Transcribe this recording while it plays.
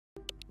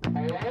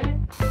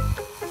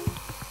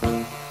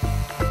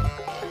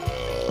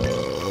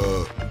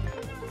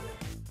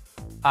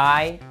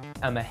I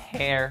am a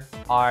hair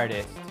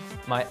artist.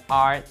 My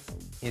art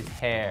is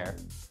hair.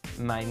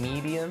 My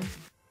medium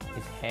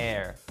is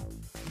hair.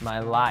 My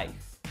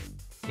life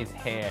is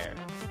hair.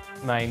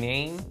 My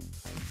name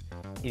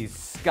is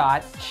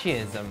Scott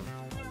Chisim.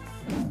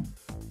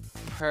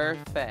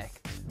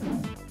 Perfect.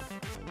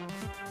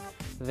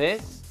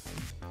 This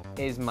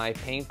is my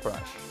paintbrush.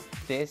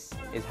 This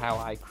is how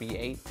I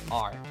create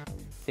art.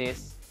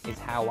 This is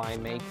how I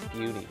make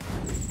beauty.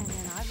 And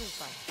then I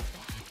was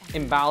like,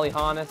 In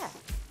Ballyhonus,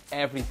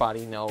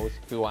 everybody knows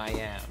who I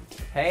am.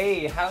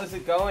 Hey, how's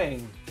it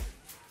going?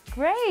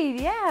 great,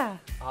 yeah.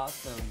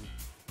 Awesome.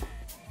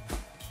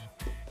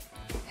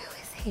 Who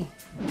is he?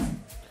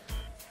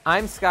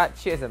 I'm Scott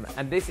Chisim,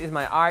 and this is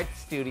my art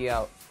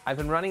studio. I've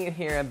been running it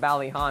here in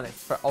Ballyhonus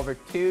for over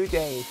 2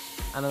 days,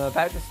 and I'm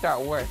about to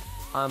start work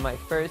on my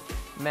first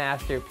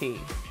masterpiece.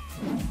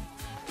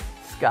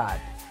 Scott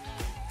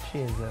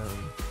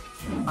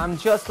Chisim. I'm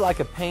just like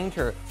a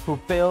painter who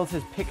builds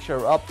his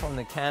picture up from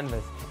the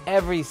canvas.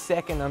 Every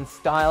second I'm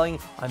styling,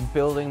 I'm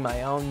building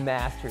my own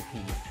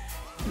masterpiece.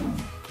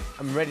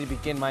 I'm ready to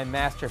begin my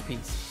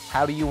masterpiece.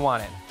 How do you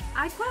want it?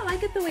 I quite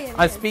like it the way it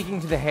I'm is.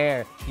 speaking to the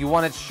hair. You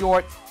want it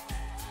short?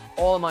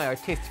 All of my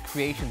artistic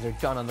creations are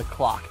done on the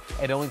clock.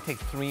 It only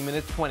takes 3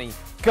 minutes 20.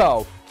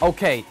 Go.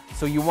 Okay,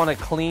 so you want it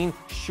clean,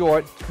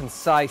 short,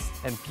 concise,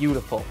 and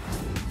beautiful.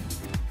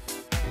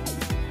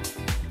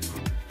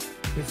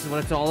 This is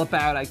what it's all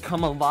about. I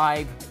come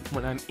alive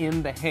when I'm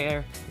in the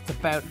hair. It's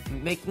about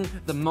making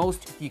the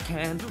most you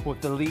can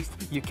with the least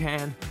you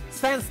can.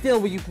 Stand still,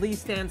 will you please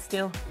stand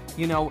still?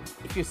 You know,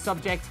 if your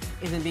subject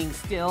isn't being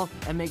still,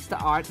 it makes the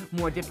art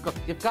more difficult.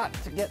 You've got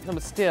to get them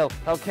still.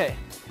 Okay,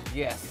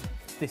 yes,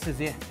 this is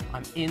it.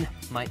 I'm in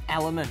my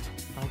element.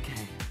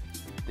 Okay,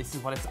 this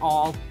is what it's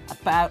all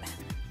about.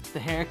 The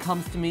hair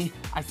comes to me,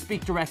 I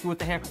speak directly with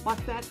the hair.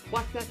 What's that?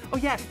 What's that? Oh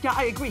yeah,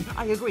 I agree.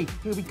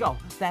 Here we go.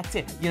 That's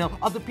it. You know,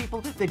 other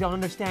people, they don't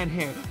understand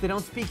hair. They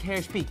don't speak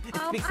hair speak. It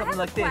speaks something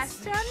like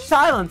this.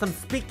 Silence, I'm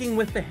speaking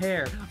with the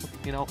hair.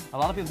 You know, a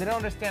lot of people, they don't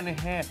understand the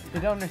hair.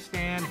 They don't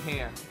understand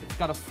hair. It's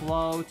got a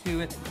flow to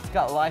it. It's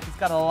got life. It's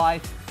got a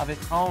life of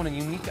its own, and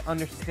you need to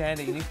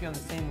understand it. You need to be on the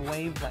same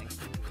wavelength.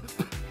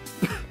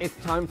 It's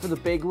time for the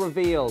big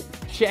reveal.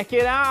 Check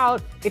it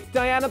out. It's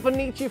Diana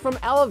Bonici from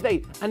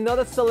Elevate,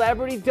 another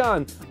celebrity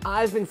done.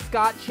 I've been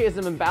Scott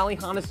Chisim in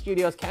Ballyhonus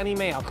Studios, County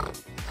Mayo.